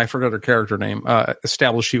 I forgot her character name,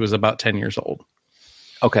 established she was about 10 years old.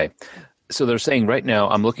 Okay, so they're saying right now,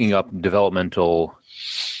 I'm looking up developmental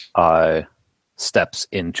steps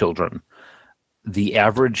in children. The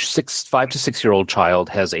average 5 to 6 year old child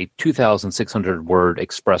has a 2,600 word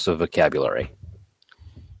expressive vocabulary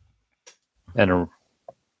and a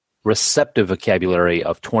receptive vocabulary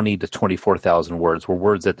of 20 to 24,000 words, were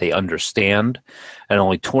words that they understand, and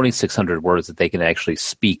only 2,600 words that they can actually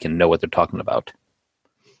speak and know what they're talking about.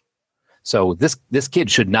 So this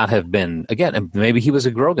kid should not have been, again, and maybe he was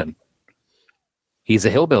a Grogan. He's a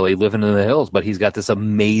hillbilly living in the hills, but he's got this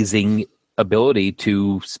amazing ability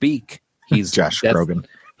to speak. He's Josh Grogan.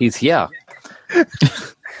 He's, yeah.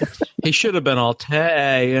 He should have been all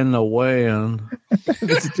tay in the wind.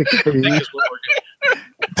 That's a ticket for you.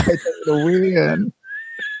 Take the win.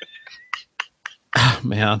 Oh,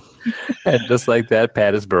 man. And just like that,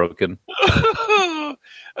 Pat is broken. I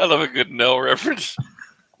love a good Nell reference.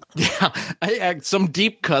 Yeah, I had some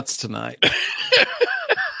deep cuts tonight.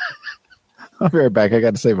 I'll be right back. I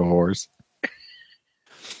got to save a horse.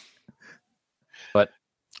 But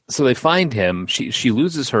so they find him. She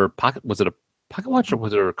loses her pocket. Was it a pocket watch or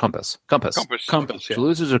was it her compass? Compass. Yeah. She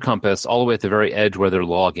loses her compass all the way at the very edge where they're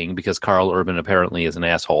logging because Carl Urban apparently is an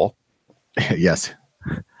asshole. Yes.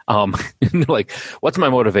 Like, what's my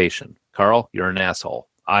motivation? Carl, you're an asshole.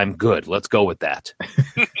 I'm good. Let's go with that.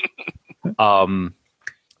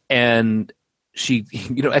 And she,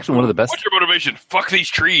 actually one of the best. What's your motivation? Fuck these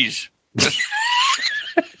trees.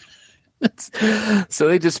 So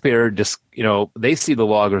they disappear. They see the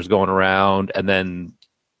loggers going around, and then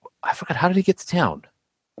I forgot, how did he get to town?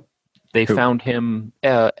 They found him,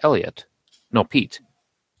 Pete.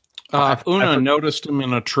 Una noticed him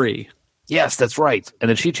in a tree. Yes, that's right. And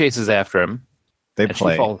then she chases after him. They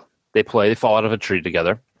play. They fall out of a tree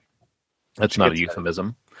together. That's not a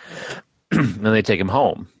euphemism. And then they take him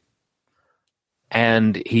home.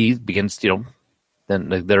 And he begins, then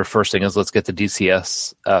their first thing is, let's get the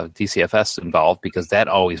DCFS involved, because that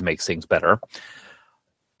always makes things better.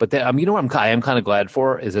 But I am kind of glad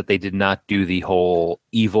for is that they did not do the whole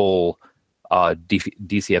evil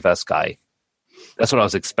DCFS guy. That's what I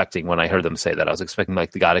was expecting when I heard them say that. I was expecting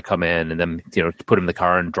like the guy to come in and then to put him in the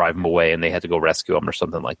car and drive him away, and they had to go rescue him or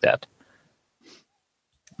something like that.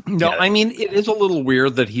 No, Yeah. I mean, it is a little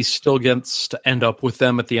weird that he still gets to end up with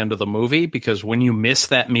them at the end of the movie, because when you miss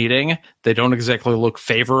that meeting, they don't exactly look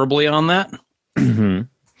favorably on that. Mm-hmm.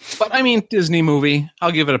 But I mean, Disney movie,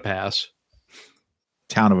 I'll give it a pass.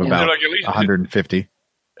 Town of about Like, at least 150.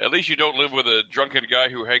 At least you don't live with a drunken guy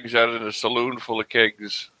who hangs out in a saloon full of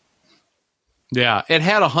kegs. Yeah, it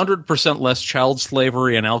had 100% less child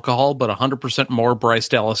slavery and alcohol, but 100% more Bryce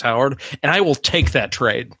Dallas Howard, and I will take that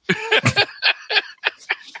trade.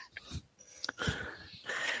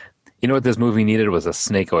 You know what this movie needed was a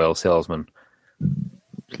snake oil salesman.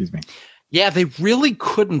 Excuse me. Yeah, they really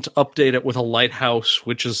couldn't update it with a lighthouse,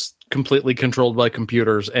 which is completely controlled by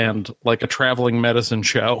computers, and like a traveling medicine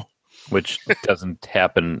show. Which doesn't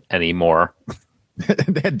happen anymore.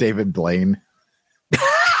 They had David Blaine.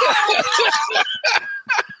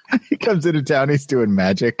 He comes into town, he's doing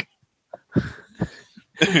magic.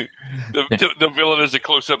 The villain is a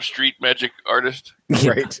close-up street magic artist.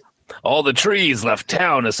 Right. All the trees left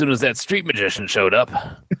town as soon as that street magician showed up.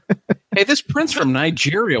 Hey, this prince from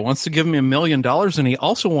Nigeria wants to give me $1 million, and he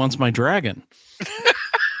also wants my dragon.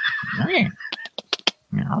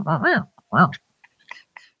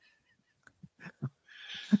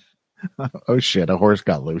 Oh shit, a horse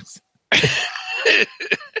got loose.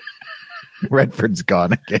 Redford's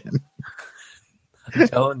gone again. I'm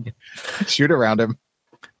telling you. Shoot around him.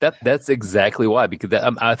 That's exactly why, because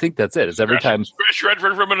I think that's it. It's every time Scratch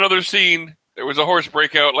Redford from another scene. There was a horse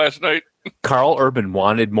breakout last night. Carl Urban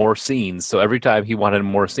wanted more scenes, so every time he wanted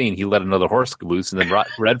more scene, he let another horse loose, and then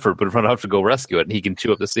Redford would run out to go rescue it, and he can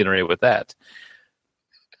chew up the scenery with that.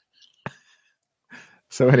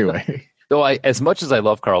 So anyway, Though as much as I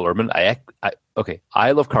love Carl Urban, I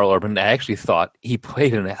love Carl Urban. I actually thought he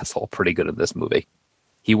played an asshole pretty good in this movie.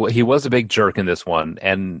 He was a big jerk in this one,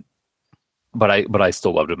 but I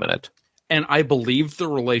still loved him in it. And I believe the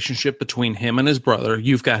relationship between him and his brother.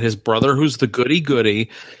 You've got his brother who's the goody-goody,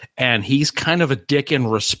 and he's kind of a dick in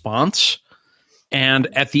response. And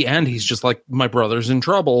at the end, he's just like, my brother's in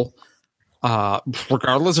trouble.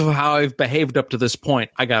 Regardless of how I've behaved up to this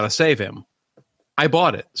point, I got to save him. I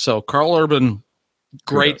bought it. So Carl Urban,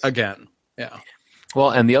 great again. Yeah.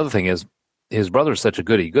 Well, and the other thing is, his brother's such a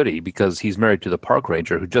goody-goody because he's married to the park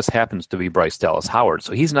ranger who just happens to be Bryce Dallas Howard.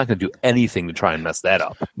 So he's not going to do anything to try and mess that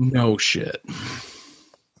up. No shit.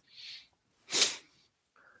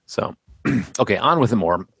 So, okay, on with it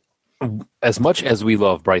more. As much as we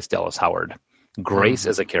love Bryce Dallas Howard, Grace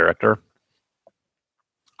as a character,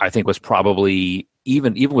 I think was probably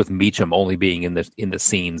even with Meacham only being in the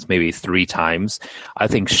scenes maybe 3 times, I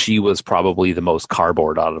think she was probably the most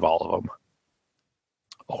cardboard out of all of them.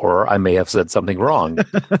 Or I may have said something wrong.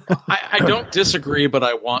 I don't disagree, but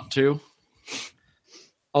I want to.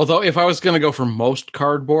 Although, if I was going to go for most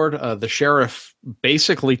cardboard, the sheriff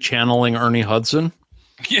basically channeling Ernie Hudson.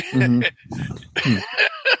 Mm-hmm.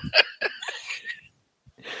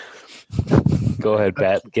 Go ahead,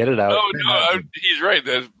 Pat. Get it out. No, he's right.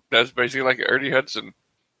 That's basically like Ernie Hudson.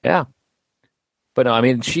 Yeah, but no, I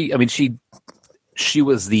mean, she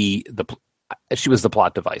was the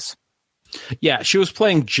plot device. Yeah, she was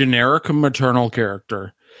playing generic maternal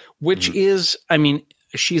character, which is, I mean,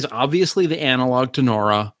 she's obviously the analog to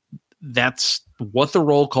Nora. That's what the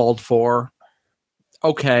role called for.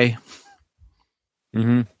 Okay.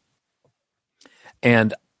 Mm-hmm.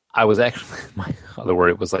 And I was actually, my other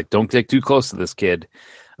word, it was like, don't get too close to this kid.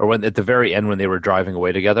 Or when at the very end, when they were driving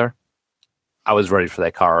away together, I was ready for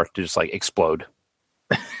that car to just like explode.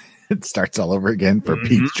 It starts all over again for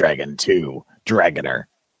Pete's Dragon 2, Dragonâ.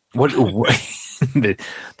 What the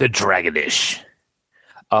Dragonish?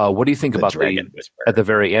 What do you think about at the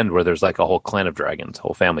very end where there's like a whole clan of dragons,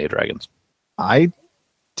 whole family of dragons? I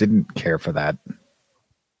didn't care for that.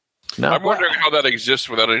 No, I'm wondering how that exists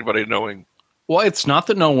without anybody knowing. Well, it's not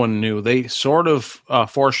that no one knew. They sort of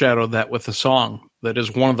foreshadowed that with the song. That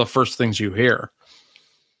is one of the first things you hear.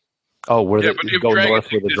 Oh, where they go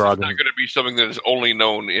north with the dragon. It's not going to be something that is only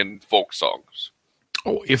known in folk songs.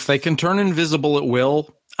 Oh, if they can turn invisible at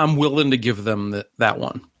will, I'm willing to give them that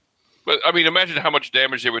one. But, I mean, imagine how much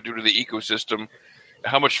damage they would do to the ecosystem,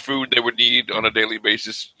 how much food they would need on a daily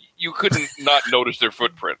basis. You couldn't not notice their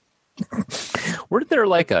footprint. Weren't there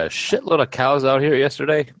like a shitload of cows out here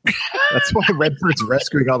yesterday? That's why Redford's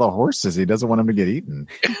rescuing all the horses. He doesn't want them to get eaten.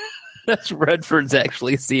 That's Redford's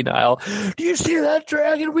actually senile. Do you see that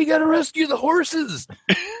dragon? We got to rescue the horses.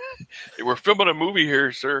 We're filming a movie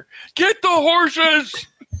here, sir. Get the horses!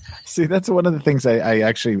 See, that's one of the things I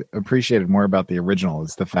actually appreciated more about the original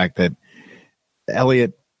is the fact that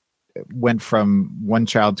Elliot went from one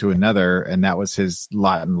child to another, and that was his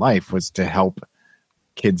lot in life, was to help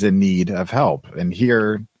kids in need of help. And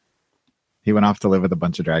here, he went off to live with a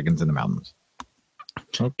bunch of dragons in the mountains.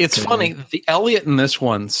 Okay. It's funny, the Elliot in this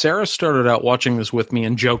one, Sarah started out watching this with me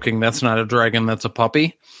and joking, that's not a dragon, that's a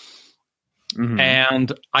puppy. Mm-hmm.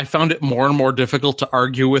 And I found it more and more difficult to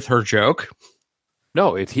argue with her joke.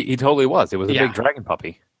 No, he totally was. It was a big dragon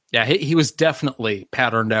puppy. Yeah, he was definitely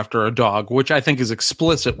patterned after a dog, which I think is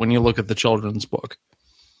explicit when you look at the children's book.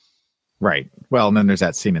 Right. Well, and then there's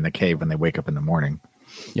that scene in the cave when they wake up in the morning.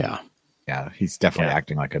 Yeah. Yeah, he's definitely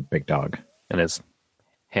acting like a big dog. And his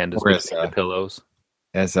hand is between the pillows.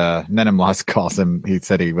 As Nenem Lost calls him, he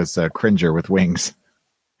said he was a cringer with wings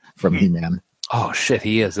from He-Man. Oh, shit,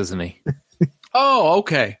 he is, isn't he? Oh,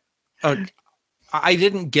 okay. I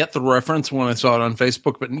didn't get the reference when I saw it on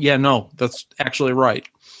Facebook, but yeah, no, that's actually right.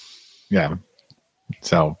 Yeah.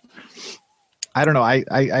 So, I don't know.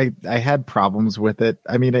 I had problems with it.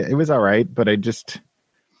 I mean, it was all right, but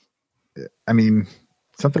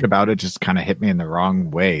something about it just kind of hit me in the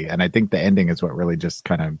wrong way. And I think the ending is what really just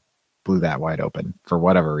kind of blew that wide open for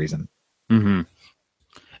whatever reason. Mm-hmm.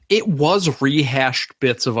 It was rehashed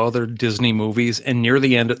bits of other Disney movies, and near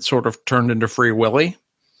the end, it sort of turned into Free Willy.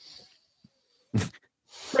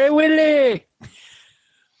 Free Willy!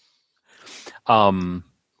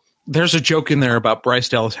 There's a joke in there about Bryce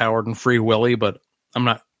Dallas Howard and Free Willy, but I'm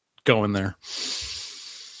not going there.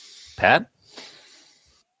 Pat?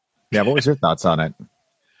 Yeah, what was your thoughts on it?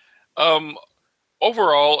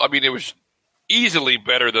 Overall, I mean, it was easily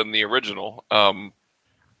better than the original.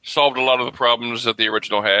 Solved a lot of the problems that the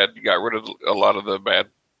original had. You got rid of a lot of the bad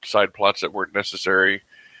side plots that weren't necessary,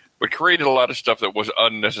 but created a lot of stuff that was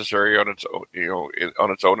unnecessary on its own. On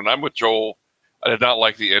its own. And I'm with Joel. I did not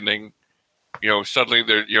like the ending. Suddenly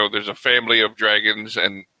there's a family of dragons,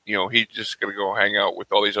 and he's just going to go hang out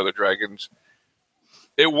with all these other dragons.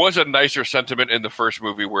 It was a nicer sentiment in the first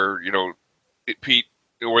movie where Pete,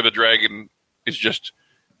 where the dragon is just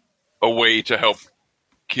a way to help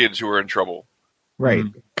kids who are in trouble. Right.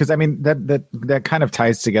 Because, I mean, that kind of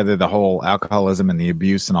ties together the whole alcoholism and the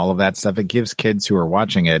abuse and all of that stuff. It gives kids who are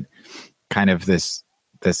watching it kind of this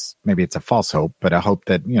maybe it's a false hope, but a hope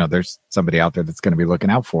that, there's somebody out there that's going to be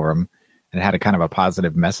looking out for them. And it had a kind of a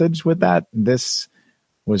positive message with that. This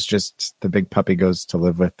was just the big puppy goes to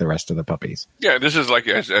live with the rest of the puppies. Yeah, this is like,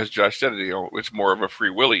 as Josh said, it's more of a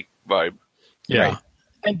Free Willy vibe. Yeah. Right.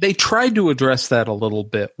 And they tried to address that a little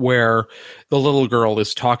bit, where the little girl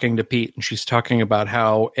is talking to Pete and she's talking about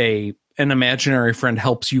how an imaginary friend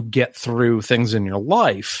helps you get through things in your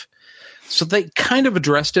life. So they kind of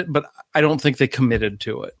addressed it, but I don't think they committed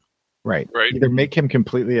to it. Right. Right. Either make him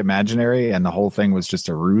completely imaginary and the whole thing was just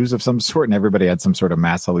a ruse of some sort and everybody had some sort of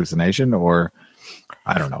mass hallucination, or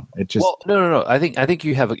I don't know. It just no. I think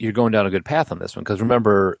you're going down a good path on this one, because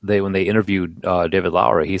remember when they interviewed David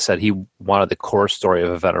Lowery, he said he wanted the core story of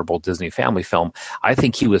a venerable Disney family film. I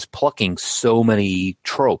think he was plucking so many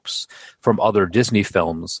tropes from other Disney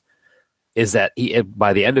films, is that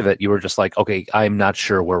by the end of it you were just like, okay, I'm not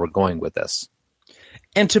sure where we're going with this.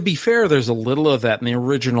 And to be fair, there's a little of that in the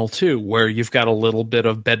original, too, where you've got a little bit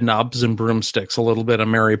of Bedknobs and Broomsticks, a little bit of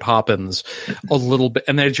Mary Poppins, a little bit,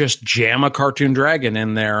 and they just jam a cartoon dragon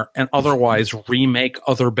in there and otherwise remake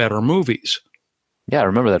other better movies. Yeah, I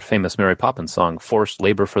remember that famous Mary Poppins song, Forced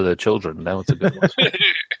Labor for the Children. That was a good one.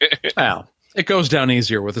 Wow. It goes down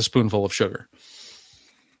easier with a spoonful of sugar.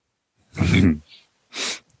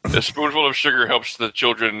 A spoonful of sugar helps the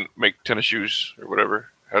children make tennis shoes or whatever.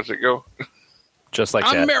 How's it go? Just like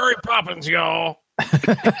I'm that. Mary Poppins, y'all.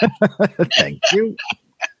 thank you.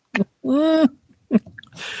 But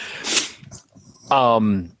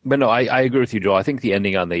no, I agree with you, Joel. I think the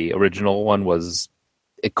ending on the original one was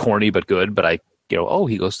corny but good. But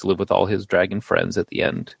he goes to live with all his dragon friends at the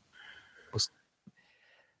end. It was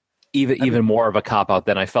even more of a cop out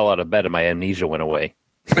than I fell out of bed and my amnesia went away.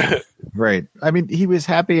 Right. I mean, he was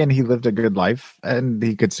happy and he lived a good life and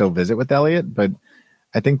he could still visit with Elliot, but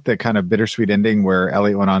I think the kind of bittersweet ending where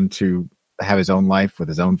Elliot went on to have his own life with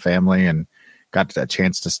his own family and got a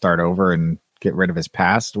chance to start over and get rid of his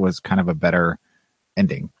past was kind of a better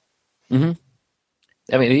ending. Mm-hmm.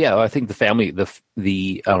 I mean, yeah, I think the family, I don't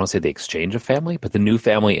want to say the exchange of family, but the new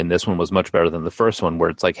family in this one was much better than the first one, where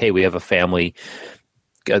it's like, hey, we have a family,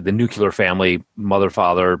 the nuclear family, mother,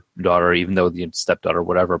 father, daughter, even though the stepdaughter,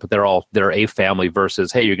 whatever, but they're a family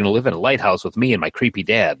versus, hey, you're going to live in a lighthouse with me and my creepy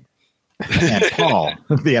dad. And Paul,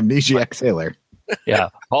 the amnesiac sailor. Yeah,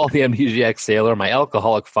 Paul, the amnesiac sailor, my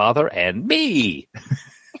alcoholic father, and me.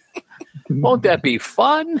 Won't that be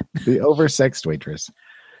fun? The oversexed waitress.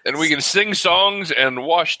 And we can sing songs and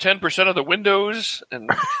wash 10% of the windows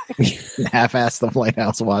and half-ass the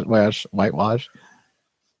lighthouse whitewash.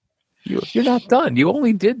 You're not done. You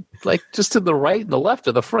only did like just to the right and the left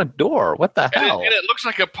of the front door. What the hell? And it looks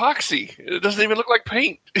like epoxy. It doesn't even look like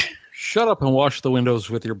paint. Shut up and wash the windows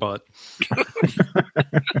with your butt.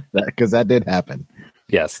 Because that did happen.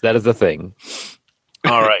 Yes, that is the thing.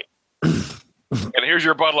 All right. And here's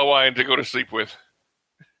your bottle of wine to go to sleep with.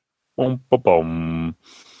 Boom, boom,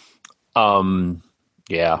 boom.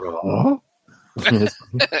 Yeah.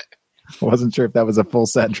 Wasn't sure if that was a full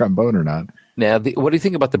set trombone or not. Now, what do you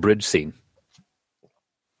think about the bridge scene?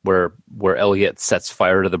 Where Elliot sets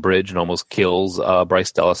fire to the bridge and almost kills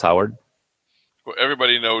Bryce Dallas Howard? Well,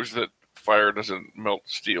 everybody knows that fire doesn't melt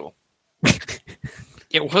steel.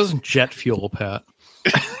 It wasn't jet fuel, Pat.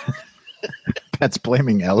 Pat's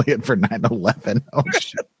blaming Elliot for 9/11. Oh,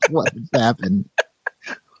 shit. What just happened?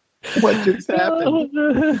 What just happened?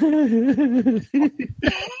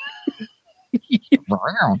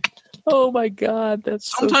 Oh, my God. That's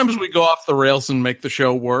Sometimes we go off the rails and make the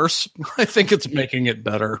show worse. I think it's making it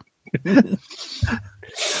better.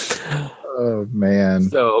 Oh, man.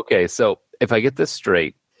 So if I get this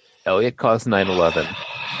straight, Elliot caused 9/11.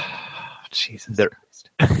 Jesus.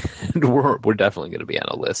 We're definitely going to be on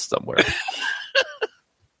a list somewhere.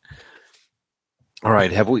 All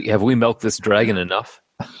right, have we milked this dragon enough?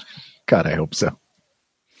 God, I hope so.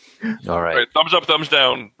 All right. All right, thumbs up, thumbs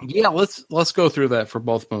down. Yeah, let's go through that for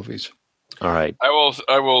both movies. All right. I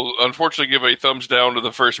will unfortunately give a thumbs down to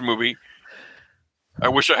the first movie. I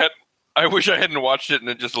wish I hadn't watched it and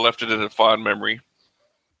it just left it as a fond memory.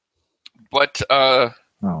 But I'm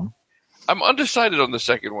undecided on the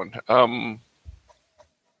second one.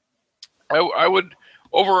 I would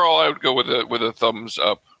go with a thumbs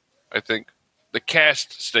up. I think the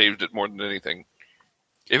cast saved it more than anything.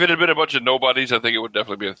 If it had been a bunch of nobodies, I think it would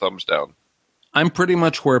definitely be a thumbs down. I'm pretty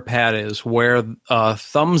much where Pat is, where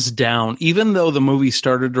thumbs down, even though the movie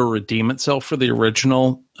started to redeem itself for the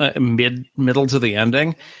original middle to the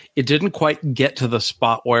ending, it didn't quite get to the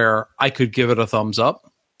spot where I could give it a thumbs up.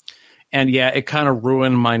 And yeah, it kind of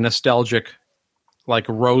ruined my nostalgic, like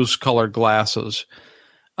rose-colored glasses.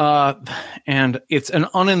 And it's an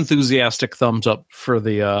unenthusiastic thumbs up for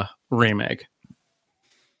the remake.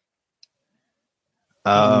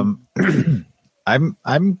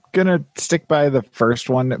 I'm gonna stick by the first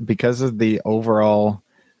one because of the overall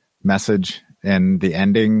message and the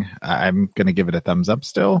ending. I'm gonna give it a thumbs up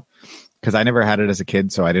still because I never had it as a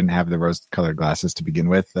kid, so I didn't have the rose-colored glasses to begin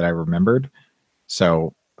with that I remembered.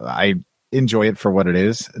 So I enjoy it for what it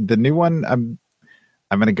is. The new one, I'm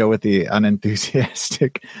gonna go with the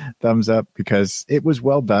unenthusiastic thumbs up because it was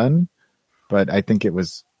well done, but I think it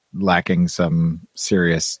was lacking some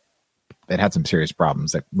serious. It had some serious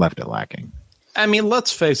problems that left it lacking. I mean,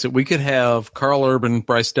 let's face it. We could have Carl Urban,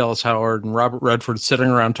 Bryce Dallas Howard, and Robert Redford sitting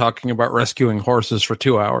around talking about rescuing horses for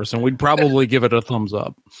 2 hours, and we'd probably give it a thumbs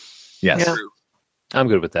up. Yes. Yeah. I'm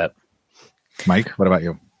good with that. Mike, what about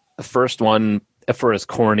you? The first one, for as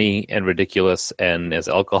corny and ridiculous and as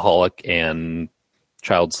alcoholic and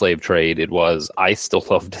child slave trade it was, I still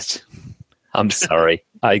loved it. I'm sorry.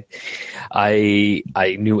 I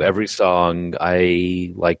knew every song.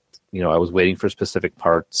 I was waiting for specific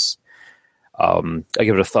parts. I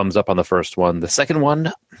give it a thumbs up on the first one. The second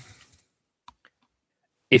one,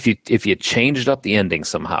 if you changed up the ending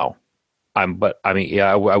somehow, I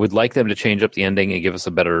would like them to change up the ending and give us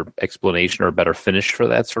a better explanation or a better finish for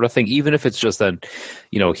that sort of thing. Even if it's just then,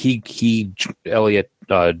 Pete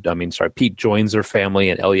joins their family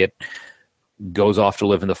and Elliot goes off to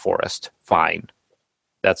live in the forest. Fine,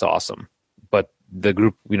 that's awesome. But the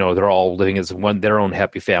group, they're all living as their own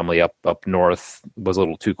happy family up north was a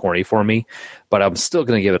little too corny for me. But I'm still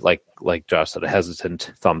going to give it, like Josh said, a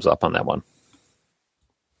hesitant thumbs up on that one.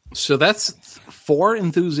 So that's 4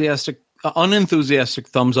 unenthusiastic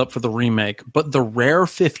thumbs up for the remake, but the rare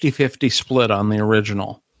 50-50 split on the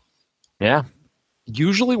original. Yeah.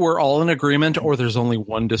 Usually we're all in agreement or there's only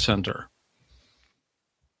one dissenter.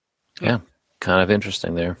 Yeah. Kind of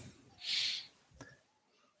interesting there.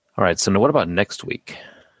 All right. So now what about next week?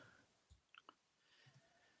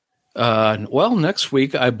 Next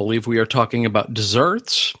week, I believe we are talking about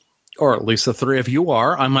desserts, or at least the 3 of you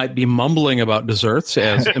are. I might be mumbling about desserts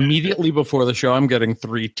as immediately before the show, I'm getting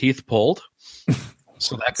 3 teeth pulled.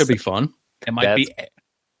 So that could be fun. It might be.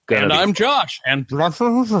 And I'm Josh. And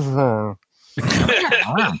yeah,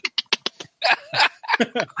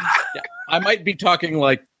 I might be talking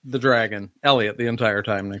like the dragon, Elliot, the entire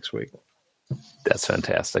time next week. That's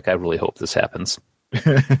fantastic. I really hope this happens.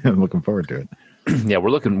 I'm looking forward to it. Yeah, we're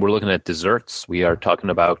looking at desserts. We are talking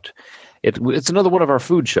about it. It's another one of our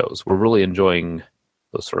food shows. We're really enjoying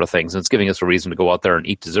those sort of things, and it's giving us a reason to go out there and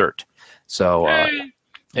eat dessert. So,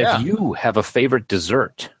 if you have a favorite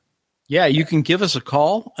dessert, yeah, you can give us a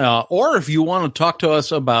call, or if you want to talk to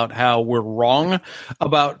us about how we're wrong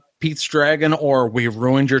about Pete's Dragon or we've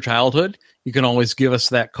ruined your childhood, you can always give us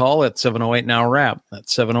that call at 708-NOW-RAP.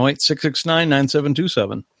 That's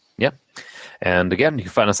 708-669-9727. Yep. And again, you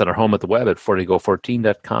can find us at our home at the web at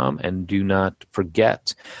 40go14.com. And do not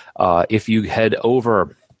forget, if you head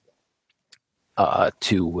over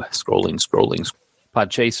to scrolling,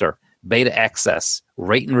 Podchaser, Beta Access,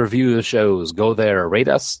 rate and review the shows. Go there, rate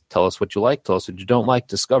us, tell us what you like, tell us what you don't like,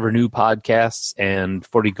 discover new podcasts, and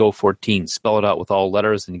 40go14. Spell it out with all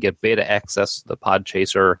letters, and you get Beta Access to the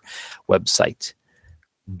Podchaser website.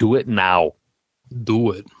 Do it now. Do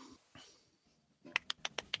it.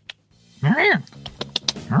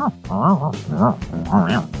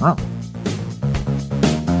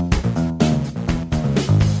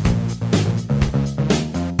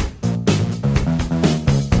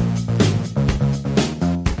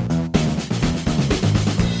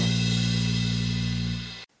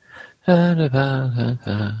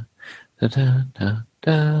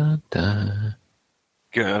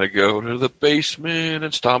 Gotta go to the basement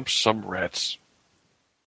and stomp some rats.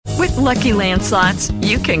 With Lucky Land Slots,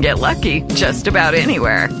 you can get lucky just about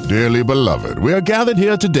anywhere. Dearly beloved, we are gathered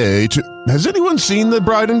here today to... Has anyone seen the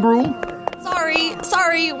bride and groom?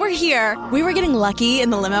 Sorry, we're here. We were getting lucky in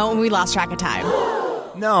the limo and we lost track of time.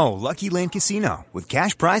 No, Lucky Land Casino, with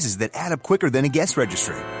cash prizes that add up quicker than a guest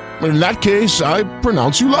registry. In that case, I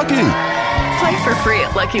pronounce you lucky. Play for free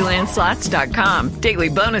at LuckyLandSlots.com. Daily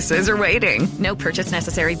bonuses are waiting. No purchase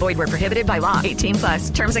necessary. Void where prohibited by law.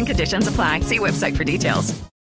 18+. Terms and conditions apply. See website for details.